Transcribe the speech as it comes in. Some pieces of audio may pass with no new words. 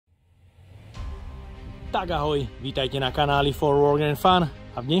Tak ahoj, vítajte na kanáli For Work and Fun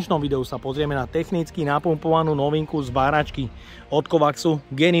a v dnešnom videu sa pozrieme na technicky napumpovanú novinku Zváračky od Kowaxu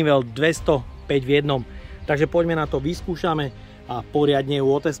Geni Weld 205 v jednom. Takže poďme na to, vyskúšame a poriadne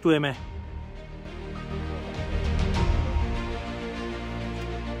ju otestujeme.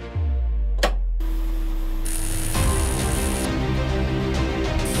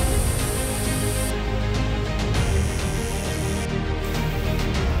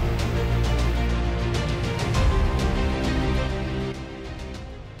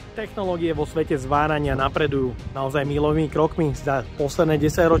 Technológie vo svete zvárania napredujú naozaj milovými krokmi. Za posledné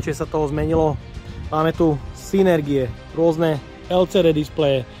 10 ročie sa toho zmenilo. Máme tu synergie, rôzne LCD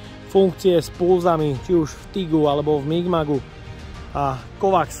displeje, funkcie s pulzami, či už v TIGu alebo v MIG. A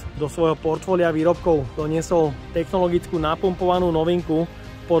Kowax do svojho portfólia výrobkov doniesol technologickú napumpovanú novinku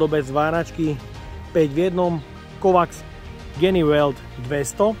v podobe zváračky 5 v jednom Kowax Geni Weld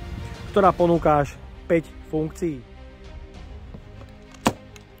 200, ktorá ponúka až 5 funkcií.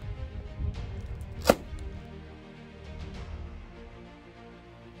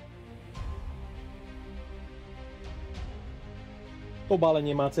 To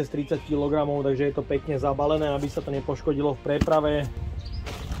balenie má cez 30 kg, takže je to pekne zabalené, aby sa to nepoškodilo v preprave.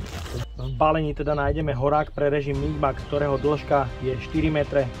 V balení teda nájdeme horák pre režim MIG, ktorého dĺžka je 4 m.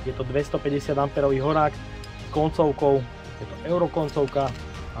 Je to 250 A horák s koncovkou, je to eurokoncovka.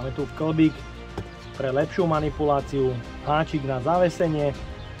 Máme tu klbík pre lepšiu manipuláciu, háčik na zavesenie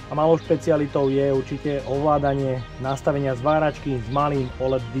a malou špecialitou je určite ovládanie nastavenia zváračky s malým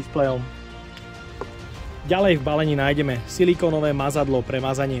OLED displejom. Ďalej v balení nájdeme silikónové mazadlo pre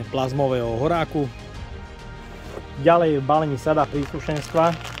mazanie plazmového horáku. Ďalej v balení sada príslušenstva.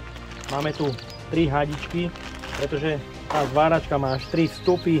 Máme tu 3 hadičky, pretože tá zváračka má až 3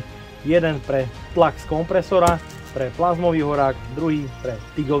 vstupy. Jeden pre tlak z kompresora, pre plazmový horák, druhý pre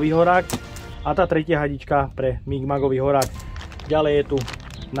TIGový horák a tá tretia hadička pre MIG-magový horák. Ďalej je tu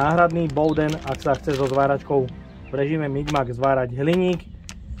náhradný bowden, ak sa chce so zváračkou v režime MIG-mag zvárať hliník.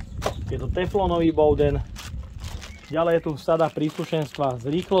 Je to teflónový bowden. Ďalej je tu sada príslušenstva s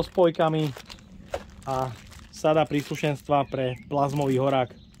rýchlospojkami a sada príslušenstva pre plazmový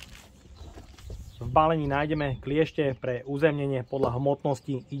horák. V balení nájdeme kliešte pre uzemnenie podľa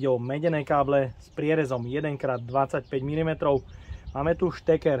hmotnosti. Ide o medené káble s prierezom 1x25 mm. Máme tu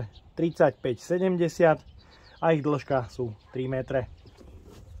šteker 3570 a ich dĺžka sú 3 m.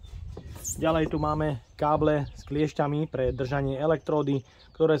 Ďalej tu máme káble s kliešťami pre držanie elektródy,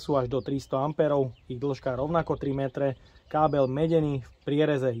 ktoré sú až do 300 A, ich dĺžka rovnako 3 m, kábel medený v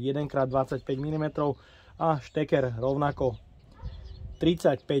priereze 1x25 mm a šteker rovnako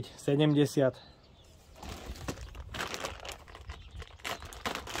 3570.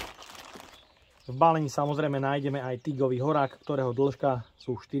 V balení samozrejme nájdeme aj TIGový horák, ktorého dĺžka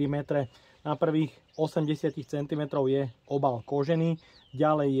sú 4 m. Na prvých 80 cm je obal kožený,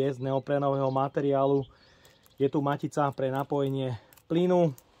 ďalej je z neoprénového materiálu. Je tu matica pre napojenie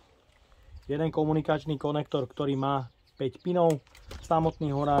plynu, jeden komunikačný konektor, ktorý má 5 pinov.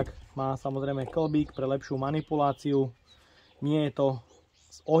 Samotný horák má samozrejme klbík pre lepšiu manipuláciu. Nie je to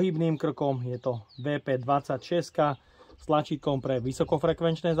s ohybným krkom, je to VP26 s tlačítkom pre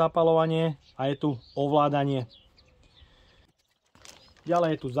vysokofrekvenčné zapaľovanie a je tu ovládanie. Ďalej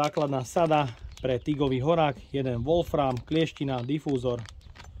je tu základná sada pre TIGový horák, jeden wolfram, klieština, difúzor,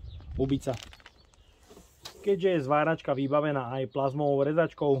 hubica. Keďže je zváračka vybavená aj plazmovou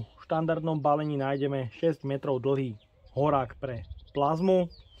rezačkou, v štandardnom balení nájdeme 6 m dlhý horák pre plazmu.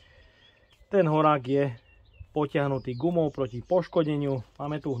 Ten horák je potiahnutý gumou proti poškodeniu.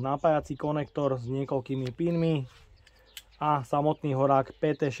 Máme tu napájací konektor s niekoľkými pinmi a samotný horák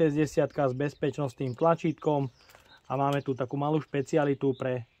PT60 s bezpečnostným tlačítkom a máme tu takú malú špecialitu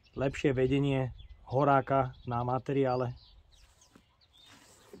pre lepšie vedenie horáka na materiále.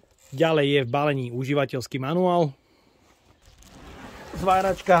 Ďalej je v balení užívateľský manuál.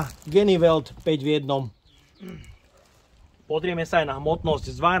 Zváračka Geni Weld 5 v jednom. Pozrieme sa aj na hmotnosť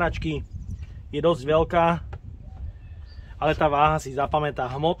zváračky. Je dosť veľká, ale tá váha si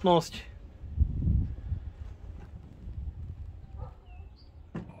zapamätá hmotnosť.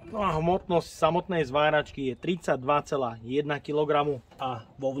 No a hmotnosť samotnej zváračky je 32,1 kg a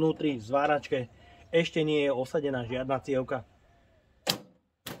vo vnútri v zváračke ešte nie je osadená žiadna cievka.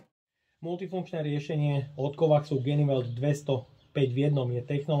 Multifunkčné riešenie od Kowaxu Geni Weld 205 v jednom je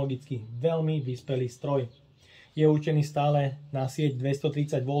technologicky veľmi vyspelý stroj. Je určený stále na sieť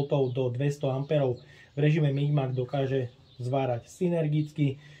 230 V do 200 A. V režime MIG dokáže zvárať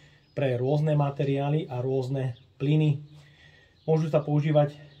synergicky pre rôzne materiály a rôzne plyny. Môžu sa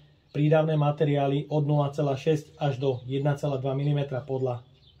používať prídavné materiály od 0,6 až do 1,2 mm podľa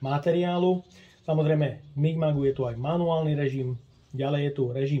materiálu. Samozrejme v MIG je tu aj manuálny režim, ďalej je tu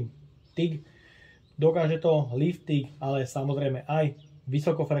režim TIG. Dokáže to lift TIG, ale samozrejme aj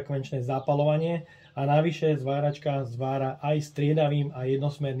vysokofrekvenčné zapaľovanie a navyše zváračka zvára aj striedavým a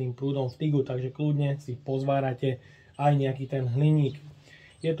jednosmerným prúdom v TIGu, takže kľudne si pozvárate aj nejaký ten hliník.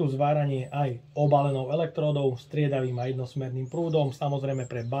 Je tu zváranie aj obalenou elektródou, striedavým a jednosmerným prúdom, samozrejme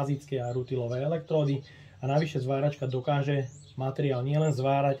pre bazické a rutilové elektródy a navyše zváračka dokáže materiál nielen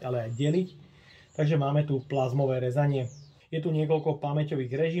zvárať, ale aj deliť. Takže máme tu plazmové rezanie. Je tu niekoľko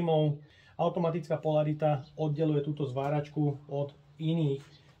pamäťových režimov. Automatická polarita oddeluje túto zváračku od iných,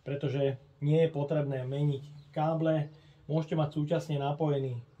 pretože nie je potrebné meniť káble. Môžete mať súčasne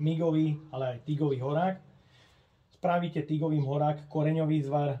napojený MIGový, ale aj TIGový horák. Spravíte TIGovým horák koreňový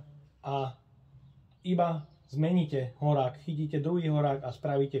zvar a iba zmeníte horák, chytíte druhý horák a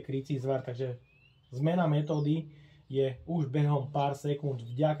spravíte krycí zvar. Takže zmena metódy je už behom pár sekúnd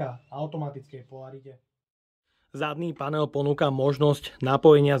vďaka automatickej polarite. Zadný panel ponúka možnosť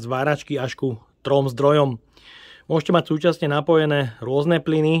napojenia zváračky až ku 3 zdrojom. Môžete mať súčasne napojené rôzne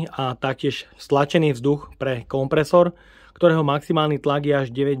plyny a taktiež stlačený vzduch pre kompresor, ktorého maximálny tlak je až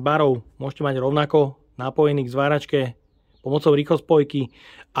 9 barov. Môžete mať rovnako napojený k zváračke pomocou rýchlospojky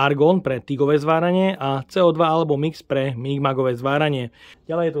argón pre TIGové zváranie a CO2 alebo mix pre MIG-magové zváranie.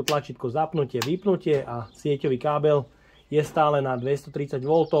 Ďalej je tu tlačítko zapnutie, vypnutie a sieťový kábel je stále na 230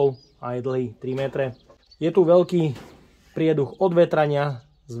 V a je dlhý 3 m. Je tu veľký prieduch odvetrania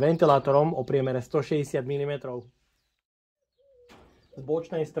s ventilátorom o priemere 160 mm. Z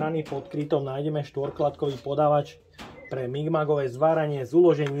bočnej strany pod krytom nájdeme štvorkladkový podávač pre MIG-magové zváranie s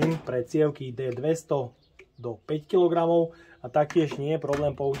uložením pre cievky D200 do 5 kg a taktiež nie je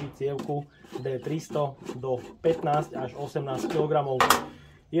problém použiť cievku D300 do 15 až 18 kg.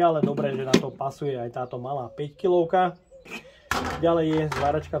 Je ale dobré, že na to pasuje aj táto malá 5 kg. Ďalej je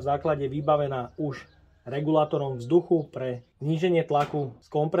zváračka v základe vybavená už regulátorom vzduchu pre zníženie tlaku z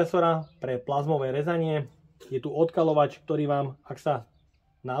kompresora pre plazmové rezanie. Je tu odkalovač, ktorý vám, ak sa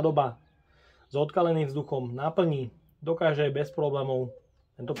nádoba s odkaleným vzduchom naplní, dokáže bez problémov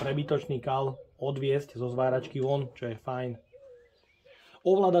tento prebytočný kal odviesť zo zváračky von, čo je fajn.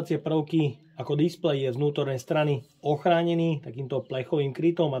 Ovládacie prvky ako displej je z vnútornej strany ochránený takýmto plechovým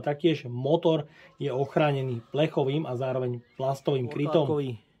krytom a taktiež motor je ochránený plechovým a zároveň plastovým krytom.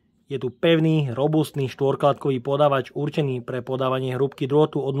 Je tu pevný, robustný štvorkladkový podávač určený pre podávanie hrúbky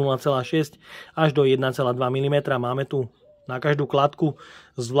drôtu od 0,6 až do 1,2 mm. Máme tu na každú kladku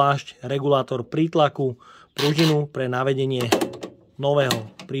zvlášť regulátor prítlaku, pružinu pre navedenie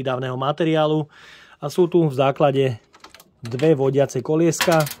nového prídavného materiálu a sú tu v základe dve vodiace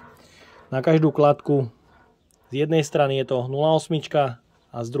kolieska. Na každú kladku z jednej strany je to 0,8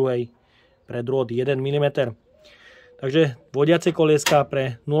 a z druhej pre drôt 1 mm. Takže vodiace kolieska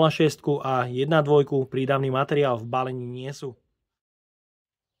pre 0,6 a 1,2 prídavný materiál v balení nie sú.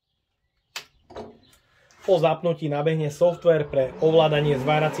 Po zapnutí nabehne software pre ovládanie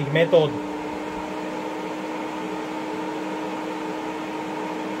zváracích metód.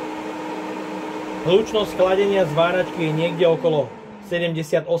 Hlučnosť chladenia zváračky je niekde okolo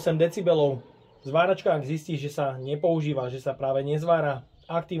 78 decibelov. Zváračka, ak zistí, že sa nepoužíva, že sa práve nezvára,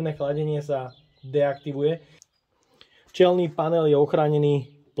 aktívne chladenie sa deaktivuje. Čelný panel je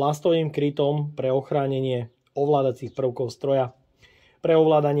ochránený plastovým krytom pre ochránenie ovládacích prvkov stroja. Pre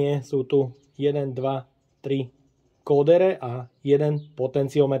ovládanie sú tu 1, 2, 3 kódere a 1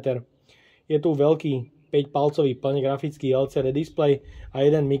 potenciometer. Je tu veľký 5-palcový plne grafický LCD displej a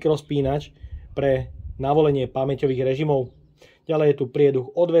 1 mikrospínač pre navolenie pamäťových režimov. Ďalej je tu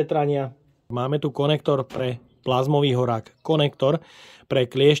prieduch odvetrania. Máme tu konektor pre plazmový horák, konektor pre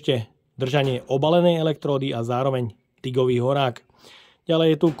kliešte, držanie obalenej elektródy a zároveň TIGový horák. Ďalej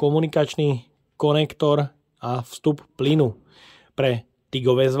je tu komunikačný konektor a vstup plynu pre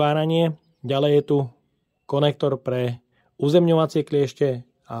TIGové zváranie. Ďalej je tu konektor pre uzemňovacie kliešte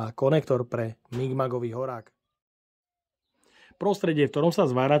a konektor pre MIG-magový horák. Prostredie, v ktorom sa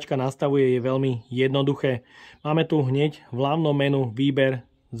zváračka nastavuje, je veľmi jednoduché. Máme tu hneď v hlavnom menu výber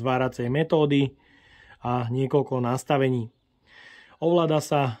zváracej metódy a niekoľko nastavení. Ovláda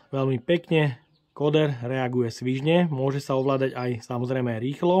sa veľmi pekne, koder reaguje svižne, môže sa ovládať aj samozrejme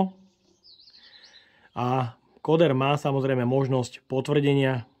rýchlo a koder má samozrejme možnosť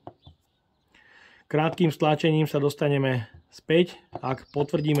potvrdenia. Krátkým stlačením sa dostaneme späť, ak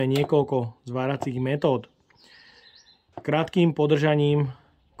potvrdíme niekoľko zváracích metód. Krátkým podržaním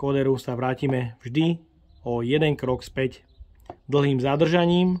koderu sa vrátime vždy o jeden krok späť. Dlhým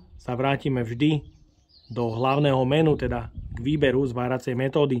zadržaním sa vrátime vždy do hlavného menu, teda k výberu zváracej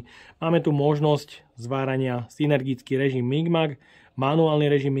metódy. Máme tu možnosť zvárania synergický režim MIG-MAG, manuálny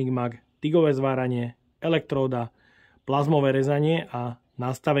režim MIG-MAG TIGové zváranie, elektróda, plazmové rezanie a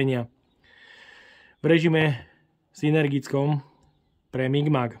nastavenia. V režime synergickom pre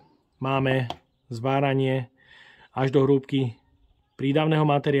MIG máme zváranie až do hrúbky prídavného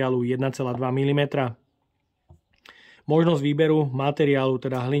materiálu 1,2 mm. Možnosť výberu materiálu,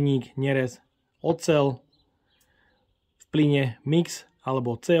 teda hliník, nerez, oceľ, v plyne mix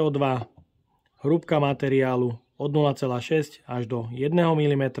alebo CO2, hrúbka materiálu od 0,6 až do 1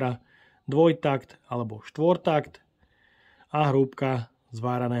 mm, dvojtakt alebo štvortakt a hrúbka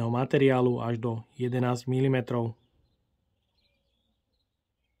zváraného materiálu až do 11 mm.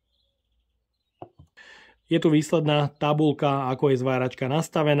 Je tu výsledná tabuľka, ako je zváračka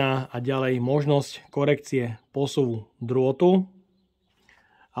nastavená a ďalej možnosť korekcie posuvu drôtu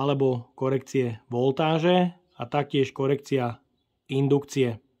alebo korekcie voltáže a taktiež korekcia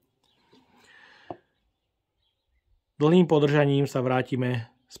indukcie. Dlhým podržaním sa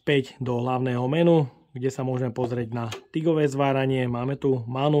vrátime späť do hlavného menu, kde sa môžeme pozrieť na TIGové zváranie. Máme tu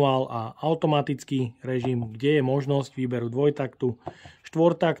manuál a automatický režim, kde je možnosť výberu dvojtaktu,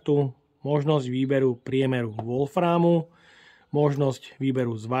 štvortaktu, možnosť výberu priemeru wolframu, možnosť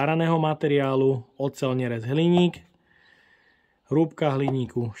výberu zváraného materiálu, oceľ, nerez, hliník, hrúbka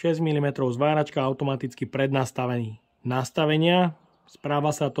hliníku 6 mm, zváračka automaticky prednastavený. Nastavenia, správa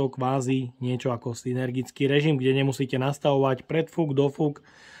sa to kvázi niečo ako synergický režim, kde nemusíte nastavovať predfúk, dofúk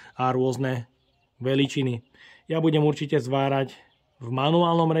a rôzne veličiny. Ja budem určite zvárať v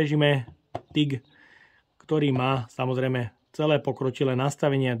manuálnom režime TIG, ktorý má samozrejme celé pokročilé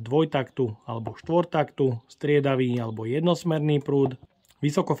nastavenie dvojtaktu alebo štvortaktu, striedavý alebo jednosmerný prúd,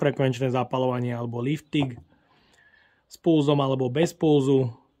 vysokofrekvenčné zapaľovanie alebo lift TIG, s pulzom alebo bez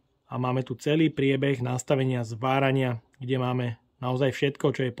pulzu a máme tu celý priebeh nastavenia zvárania, kde máme naozaj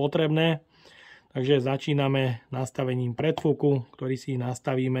všetko, čo je potrebné. Takže začíname nastavením predfuku, ktorý si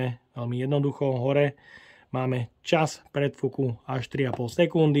nastavíme veľmi jednoducho hore. Máme čas predfuku až 3,5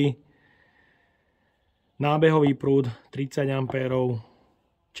 sekundy. Nábehový prúd 30 A.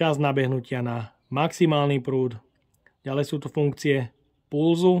 Čas nabehnutia na maximálny prúd. Ďalej sú tu funkcie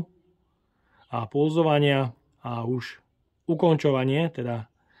pulzu a pulzovania a už ukončovanie, teda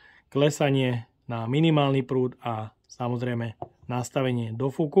klesanie na minimálny prúd a samozrejme nastavenie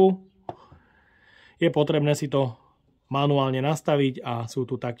dofúku. Je potrebné si to manuálne nastaviť a sú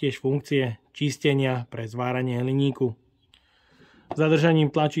tu taktiež funkcie čistenia pre zváranie hliníku. Zadržaním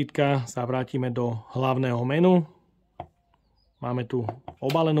tlačítka sa vrátime do hlavného menu. Máme tu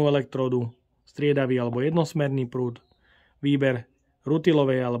obalenú elektródu, striedavý alebo jednosmerný prúd, výber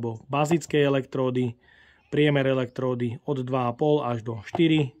rutilovej alebo bazickej elektródy, priemer elektródy od 2,5 až do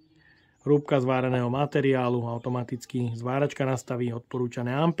 4, hrúbka zváraného materiálu, automaticky zváračka nastaví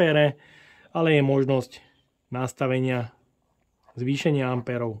odporúčané ampére, ale je možnosť nastavenia zvýšenia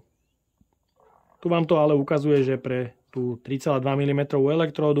ampérov. Tu vám to ale ukazuje, že pre tú 3,2 mm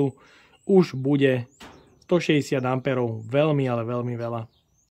elektródu už bude 160 ampérov veľmi, ale veľmi veľa.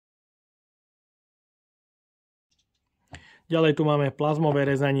 Ďalej tu máme plazmové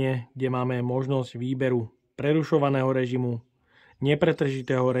rezanie, kde máme možnosť výberu prerušovaného režimu,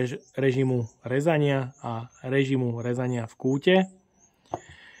 nepretržitého režimu rezania a režimu rezania v kúte.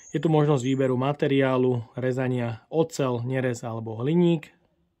 Je tu možnosť výberu materiálu, rezania oceľ, nerez alebo hliník.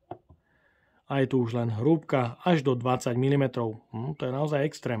 A je tu už len hrúbka až do 20 mm. To je naozaj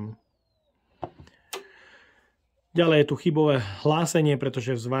extrém. Ďalej je tu chybové hlásenie,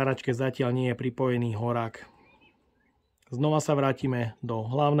 pretože v zváračke zatiaľ nie je pripojený horák. Znova sa vrátime do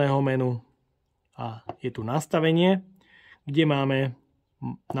hlavného menu a je tu nastavenie, kde máme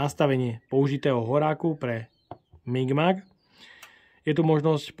nastavenie použitého horáku pre MIG. Je tu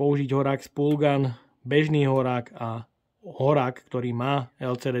možnosť použiť horák spoolgun, bežný horák a horák, ktorý má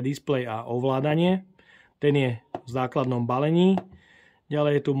LCD displej a ovládanie. Ten je v základnom balení.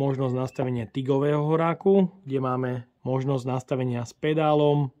 Ďalej je tu možnosť nastavenia TIGového horáku, kde máme možnosť nastavenia s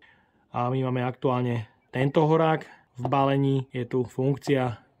pedálom a my máme aktuálne tento horák. V balení je tu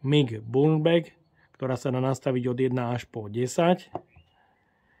funkcia MIG burnback, ktorá sa dá nastaviť od 1 až po 10.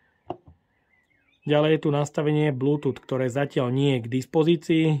 Ďalej je tu nastavenie Bluetooth, ktoré zatiaľ nie je k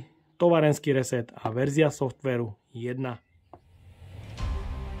dispozícii, továrenský reset a verzia softvéru 1.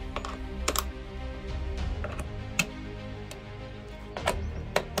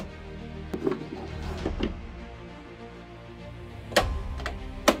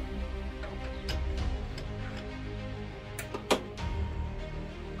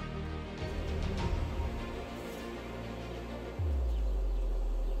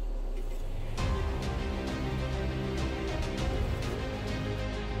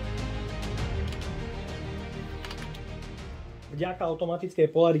 Vďaka automatickej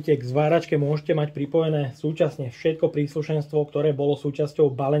polarite k zváračke môžete mať pripojené súčasne všetko príslušenstvo, ktoré bolo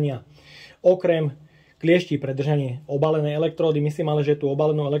súčasťou balenia. Okrem klieští pre držanie obalenej elektródy, myslím ale, že tú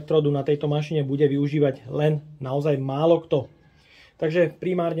obalenú elektródu na tejto mašine bude využívať len naozaj málo kto. Takže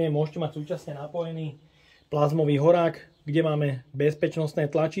primárne môžete mať súčasne napojený plazmový horák, kde máme bezpečnostné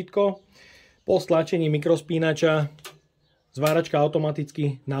tlačítko. Po stlačení mikrospínača zváračka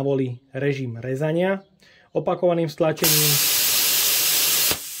automaticky navolí režim rezania. Opakovaným stlačením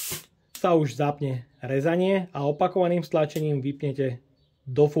sa už zapne rezanie a opakovaným stlačením vypnete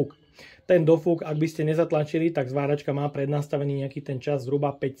dofúk. Ten dofúk, ak by ste nezatlačili, tak zváračka má prednastavený nejaký ten čas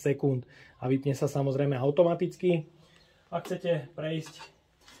zhruba 5 sekúnd a vypne sa samozrejme automaticky. Ak chcete prejsť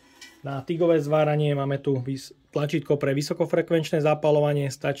na TIGové zváranie, máme tu tlačítko pre vysokofrekvenčné zapaľovanie,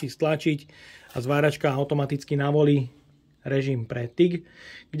 stačí stlačiť a zváračka automaticky navolí režim pre TIG,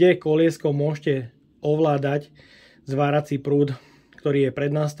 kde kolieskom môžete ovládať zvárací prúd, ktorý je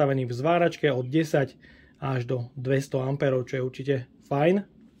prednastavený v zváračke od 10 až do 200 A, čo je určite fajn.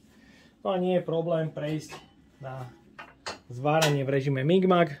 No a nie je problém prejsť na zváranie v režime MIG.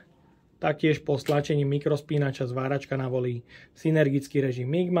 Taktiež po stlačení mikrospínača zváračka navolí synergický režim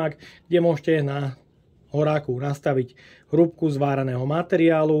MIG, kde môžete na horáku nastaviť hrúbku zváraného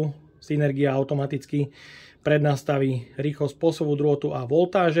materiálu. Synergia automaticky prednastaví rýchlosť posuvu drôtu a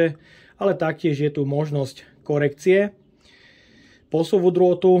voltáže, ale taktiež je tu možnosť korekcie posuvu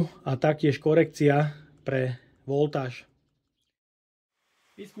drôtu a taktiež korekcia pre voltáž.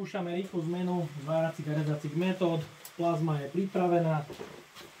 Vyskúšame rýchlu zmenu zváracích a rezacích metód. Plazma je pripravená.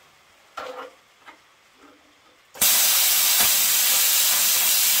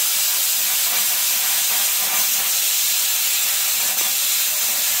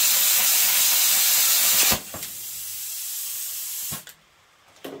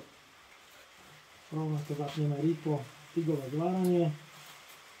 Rovnako zapneme rýchlo TIGové zváranie.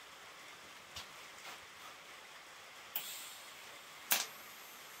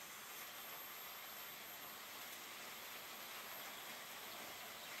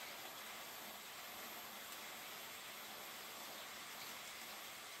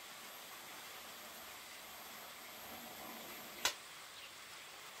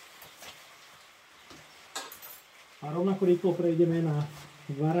 A rovnako rýchlo prejdeme na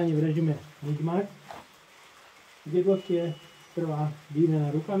zváranie v režime MIG, kde dlhšie trvá výmena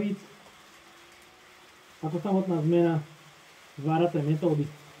rukavíc. Ako samotná zmena zváracej metódy.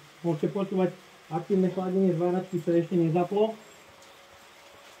 Môžete počúvať, aktívne chladenie zváračky sa ešte nezaplo.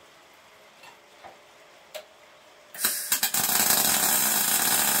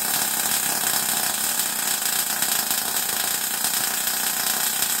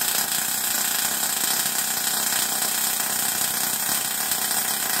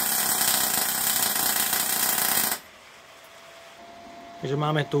 Takže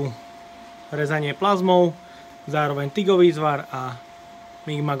máme tu rezanie plazmov, zároveň TIGový zvar a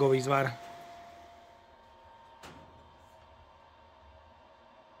MIG-magový zvar.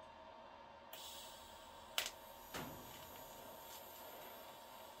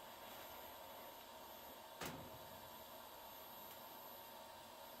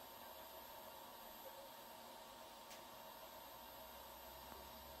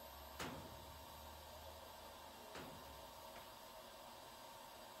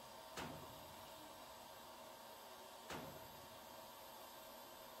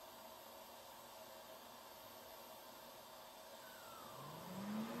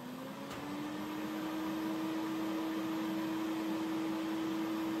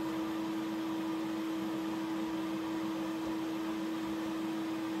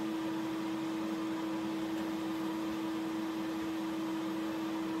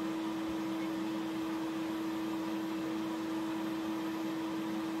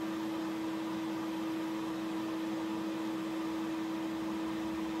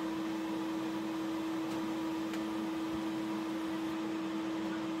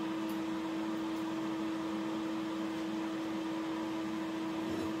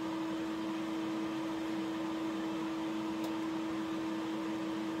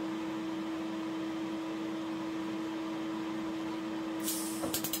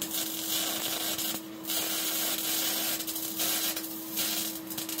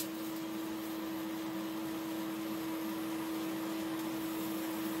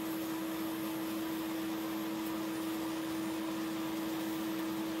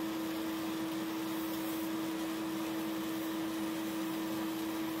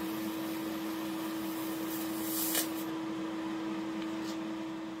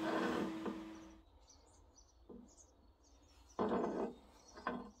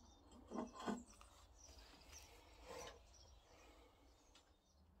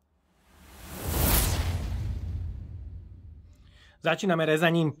 Začíname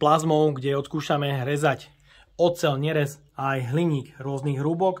rezaním Plazmov, kde odskúšame rezať oceľ, nerez a aj hliník rôznych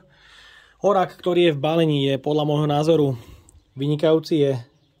hrúbok. Horák, ktorý je v balení, je podľa môjho názoru vynikajúci, je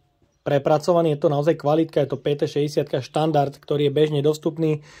prepracovaný, je to naozaj kvalitka, je to PT60 štandard, ktorý je bežne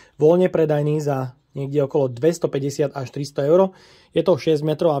dostupný, voľne predajný za niekde okolo 250 až 300 eur. Je to 6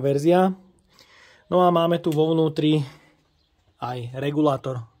 metrová verzia. No a máme tu vo vnútri aj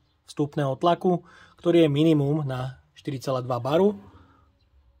regulátor vstupného tlaku, ktorý je minimum na 4,2 baru.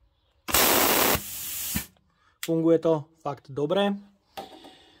 Funguje to fakt dobre.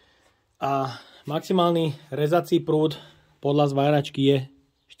 A maximálny rezací prúd podľa zváračky je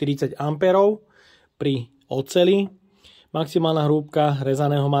 40 A pri oceli. Maximálna hrúbka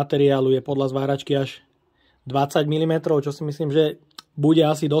rezaného materiálu je podľa zváračky až 20 mm, čo si myslím, že bude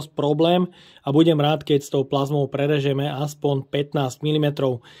asi dosť problém a budem rád, keď s tou plazmou prerežeme aspoň 15 mm.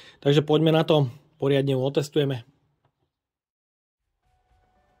 Takže poďme na to, poriadne ju otestujeme.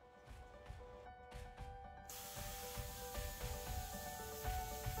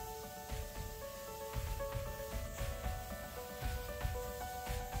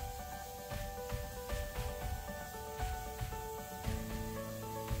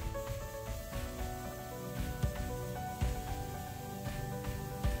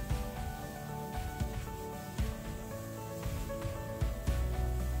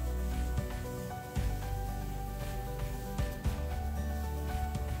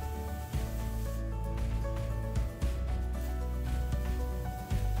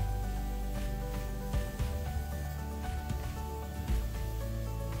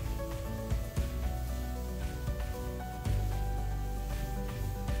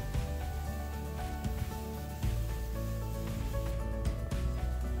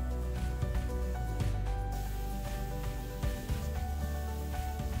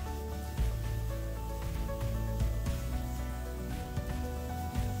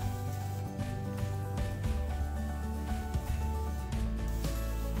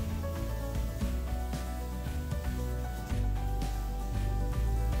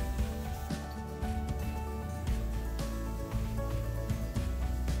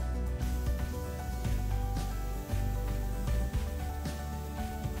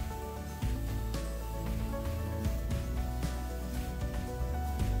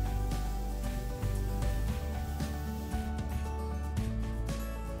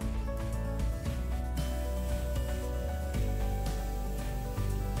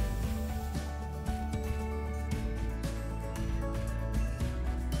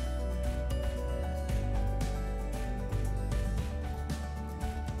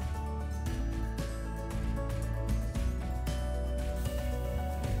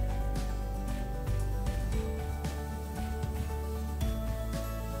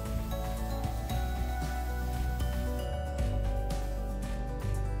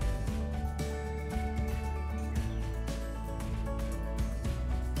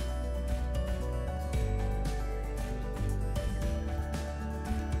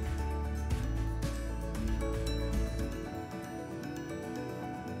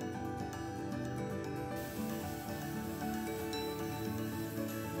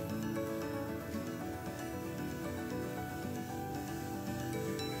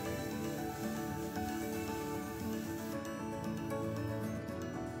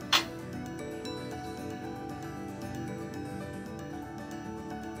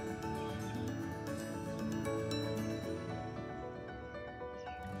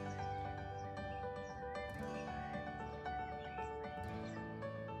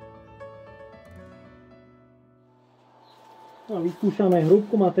 A vyskúšame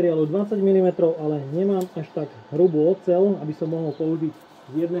hrúbku materiálu 20 mm, ale nemám až tak hrubú oceľ, aby som mohol použiť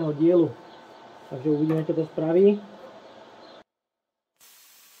z jedného dielu. Takže uvidíme, čo to spraví.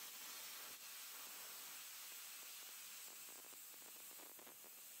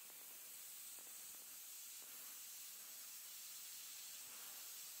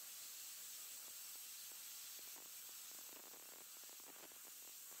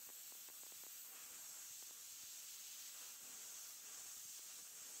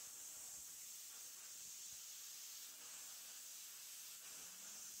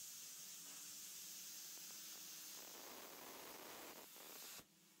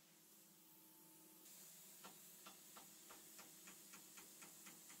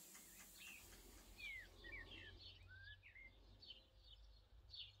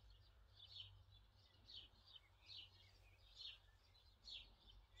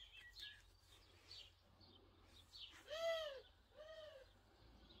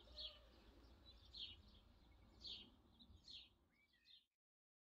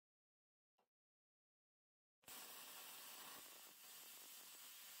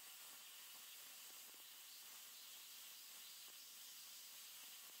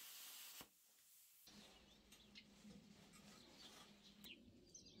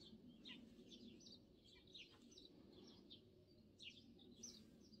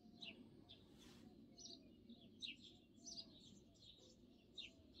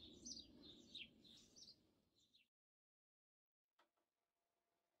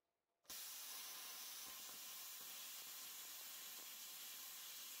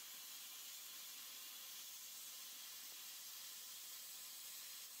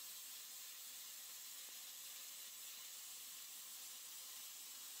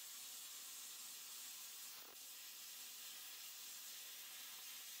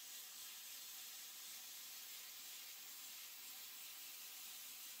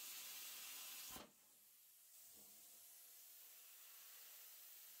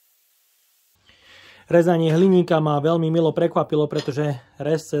 Rezanie hliníka ma veľmi milo prekvapilo, pretože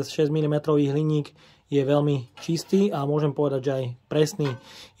rez cez 6 mm hliník je veľmi čistý a môžem povedať, že aj presný.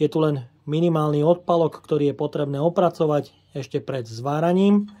 Je tu len minimálny odpalok, ktorý je potrebné opracovať ešte pred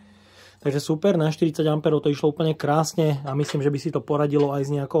zváraním. Takže super, na 40 A to išlo úplne krásne a myslím, že by si to poradilo aj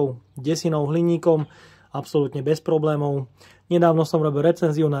s nejakou desinou hliníkom. Absolútne bez problémov. Nedávno som robil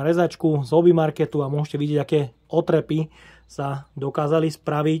recenziu na rezačku z hobby marketu a môžete vidieť, aké otrepy sa dokázali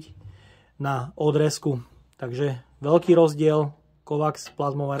spraviť na odrezku. Takže veľký rozdiel Kowax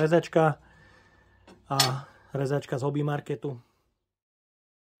plazmová rezačka a rezačka z hobby marketu.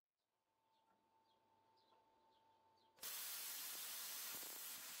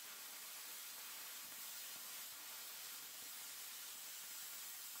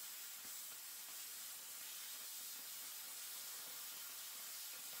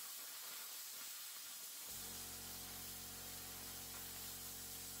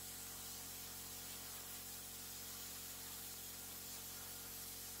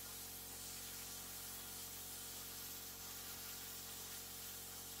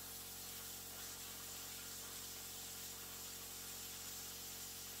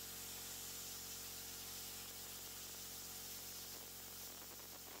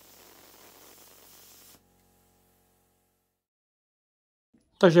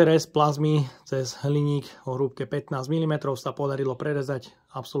 Takže rez plazmy cez hliník o hrúbke 15 mm sa podarilo prerezať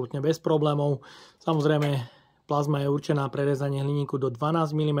absolútne bez problémov. Samozrejme, plazma je určená pre rezanie hliníku do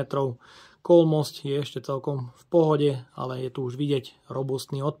 12 mm. Kolmosť je ešte celkom v pohode, ale je tu už vidieť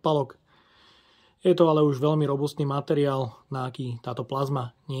robustný odpalok. Je to ale už veľmi robustný materiál, na aký táto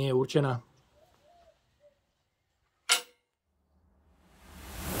plazma nie je určená.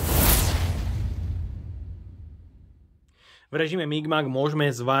 V režime MIG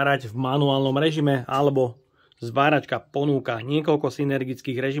môžeme zvárať v manuálnom režime, alebo zváračka ponúka niekoľko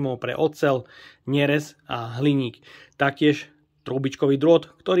synergických režimov pre oceľ, nerez a hliník. Taktiež trubičkový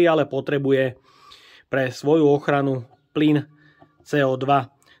drôt, ktorý ale potrebuje pre svoju ochranu plyn CO2.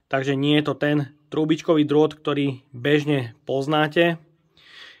 Takže nie je to ten trubičkový drôt, ktorý bežne poznáte.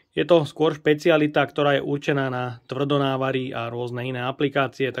 Je to skôr špecialita, ktorá je určená na tvrdonávary a rôzne iné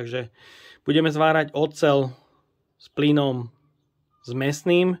aplikácie. Takže budeme zvárať oceľ s plynom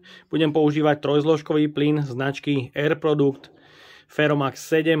zmesným. Budem používať trojzložkový plyn značky Air Product Ferromax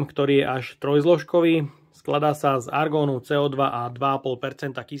 7, ktorý je až trojzložkový. Skladá sa z argónu, CO2 a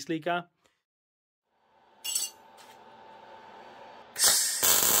 2,5% kyslíka.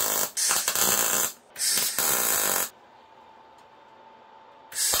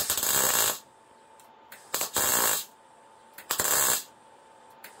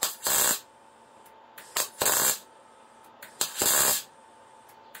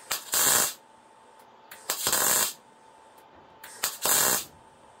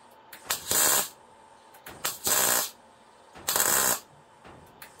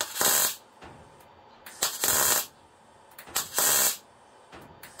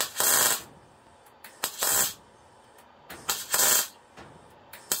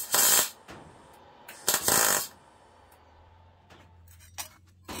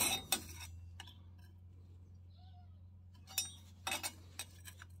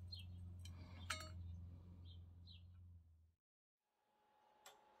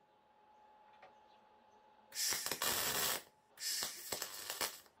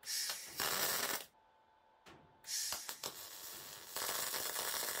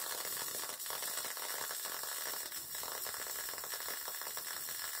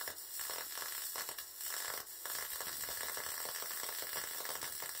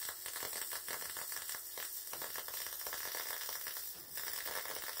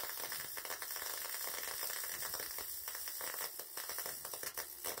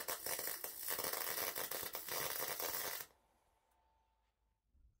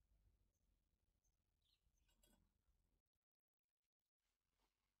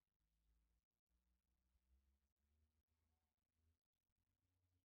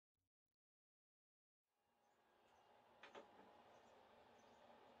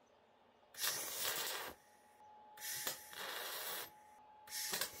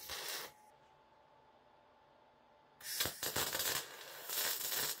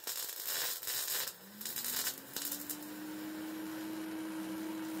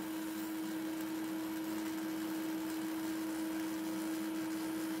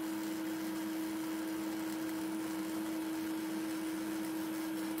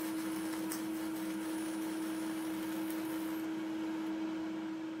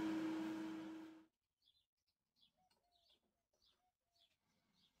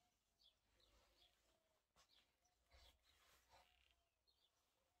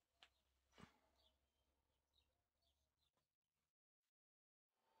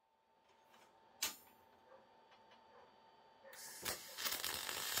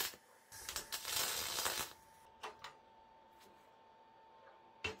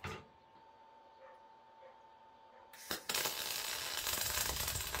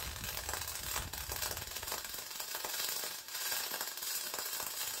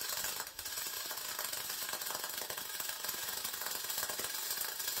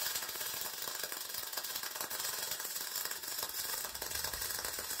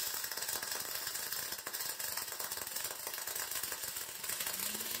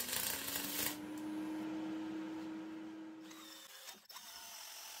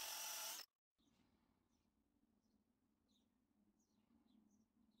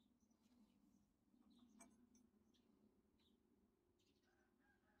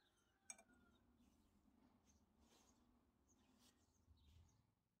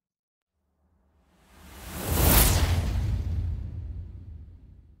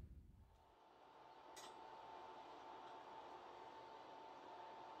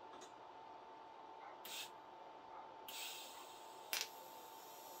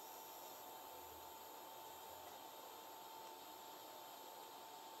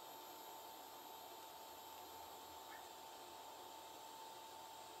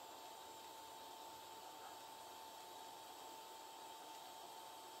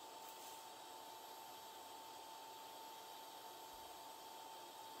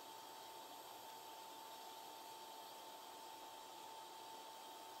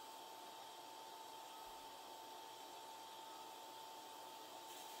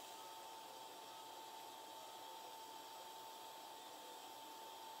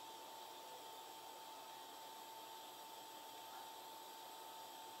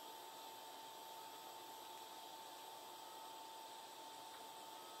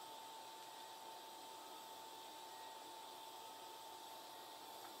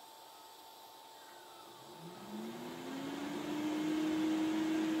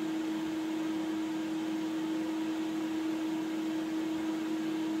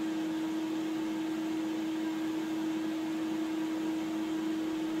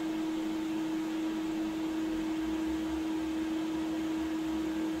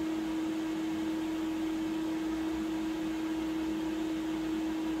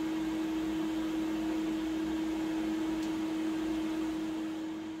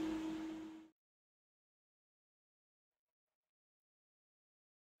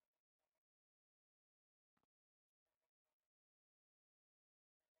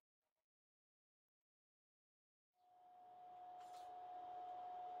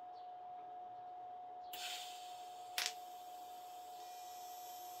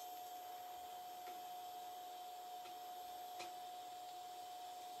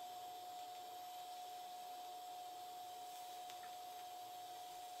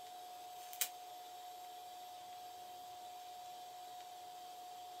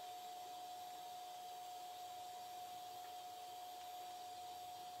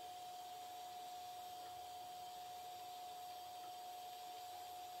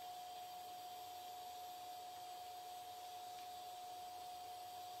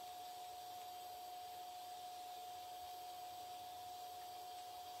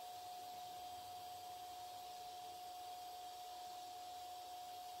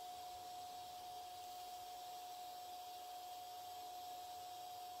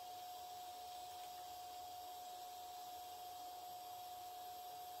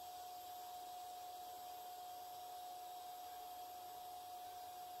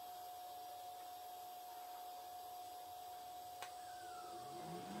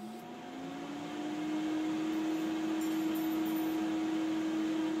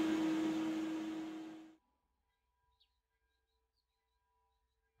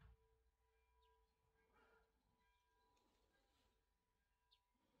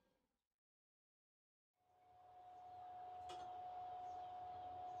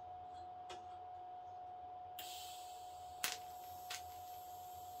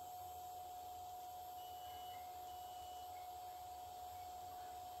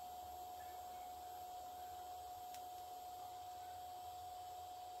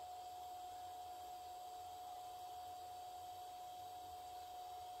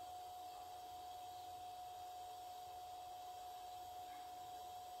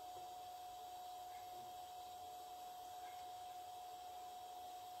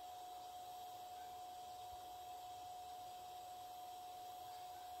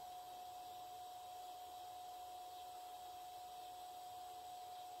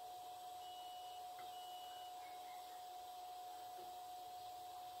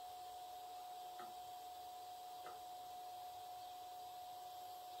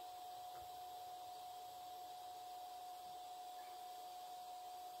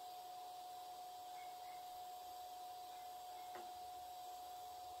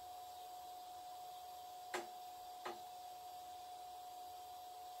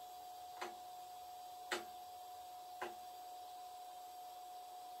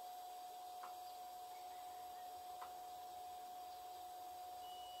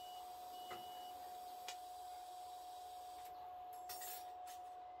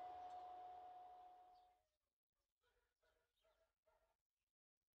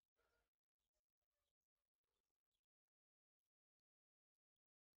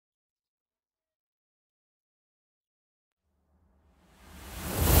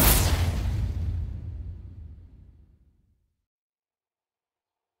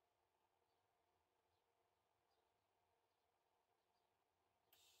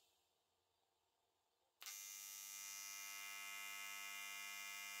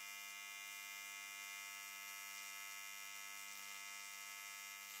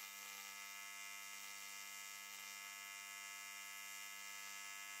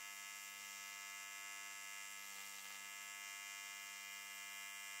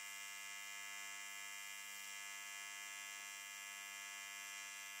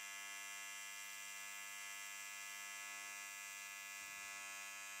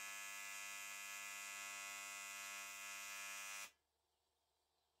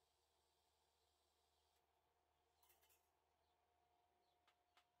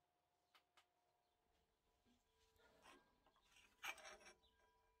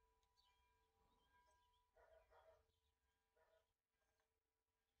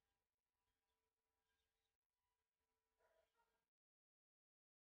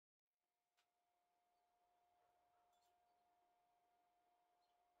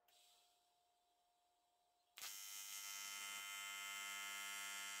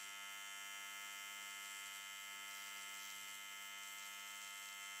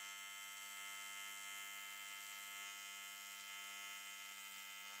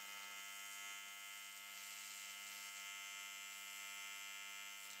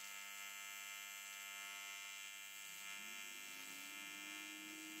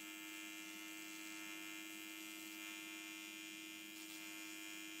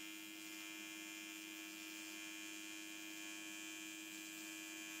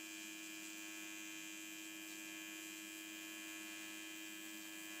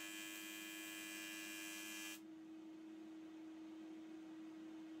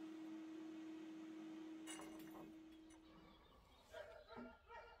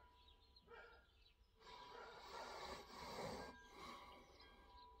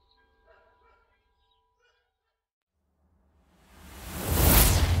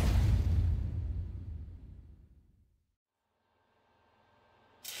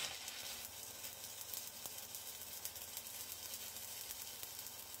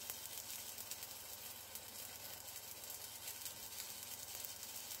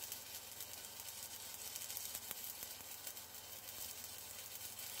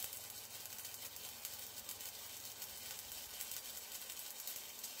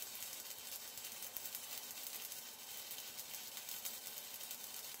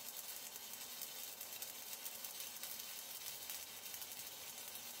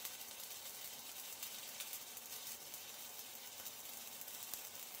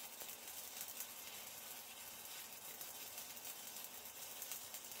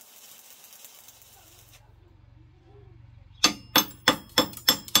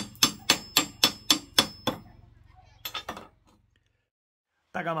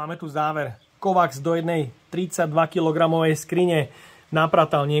 Tak a máme tu záver. Kowax do jednej 32 kg skrine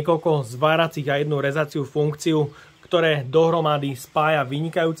napratal niekoľko zváracích a jednu rezaciu funkciu, ktoré dohromady spája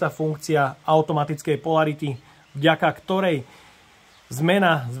vynikajúca funkcia automatickej polarity, vďaka ktorej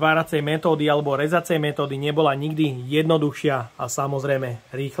zmena zváracej metódy alebo rezacej metódy nebola nikdy jednoduchšia a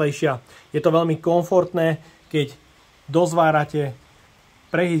samozrejme rýchlejšia. Je to veľmi komfortné, keď dozvárate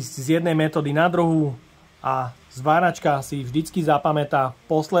prejsť z jednej metódy na druhú a zváračka si vždycky zapamätá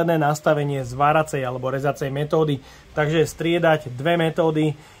posledné nastavenie zváracej alebo rezacej metódy, takže striedať dve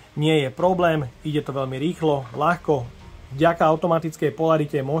metódy nie je problém, ide to veľmi rýchlo, ľahko. Vďaka automatickej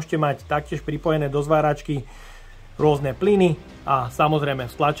polarite môžete mať taktiež pripojené do zváračky rôzne plyny a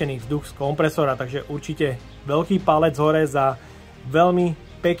samozrejme stlačený vzduch z kompresora, takže určite veľký palec hore za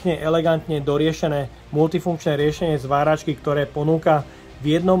veľmi pekne, elegantne doriešené multifunkčné riešenie zváračky, ktoré ponúka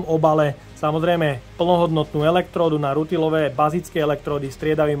v jednom obale samozrejme plnohodnotnú elektródu na rutilové bazické elektródy s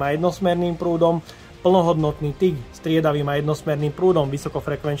striedavým a jednosmerným prúdom, plnohodnotný TIG s striedavým a jednosmerným prúdom,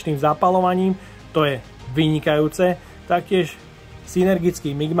 vysokofrekvenčným zapalovaním, to je vynikajúce. Taktiež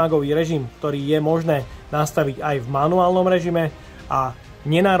synergický MIG-magový režim, ktorý je možné nastaviť aj v manuálnom režime a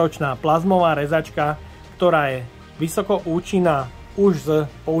nenáročná plazmová rezačka, ktorá je vysoko účinná už s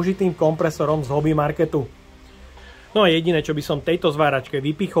použitým kompresorom z hobby marketu. No a jediné, čo by som tejto zváračke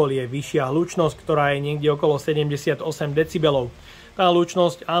vypichol, je vyššia hlučnosť, ktorá je niekde okolo 78 decibelov. Tá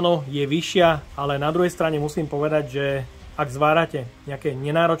hlučnosť, áno, je vyššia, ale na druhej strane musím povedať, že ak zvárate nejaké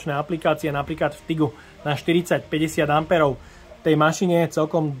nenáročné aplikácie, napríklad v TIGu na 40-50 A, tej mašine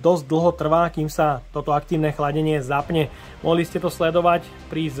celkom dosť dlho trvá, kým sa toto aktívne chladenie zapne. Mohli ste to sledovať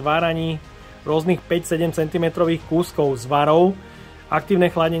pri zváraní rôznych 5-7 cm kúskov zvarov.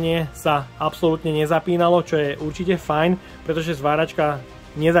 Aktívne chladenie sa absolútne nezapínalo, čo je určite fajn, pretože zváračka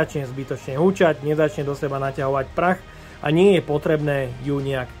nezačne zbytočne húčať, nezačne do seba naťahovať prach a nie je potrebné ju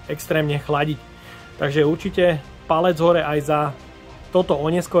nejak extrémne chladiť. Takže určite palec hore aj za toto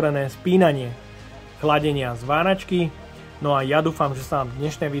oneskorené spínanie chladenia zváračky. No a ja dúfam, že sa vám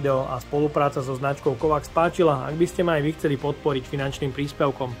dnešné video a spolupráca so značkou Kowax páčila. Ak by ste ma aj vy chceli podporiť finančným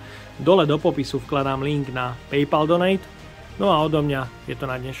príspevkom, dole do popisu vkladám link na PayPal Donate. No a odo mňa je to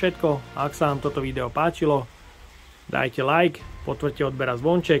na dnes všetko. Ak sa vám toto video páčilo, dajte like, potvrďte odber a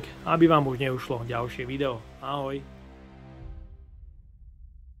zvonček, aby vám už neušlo ďalšie video. Ahoj!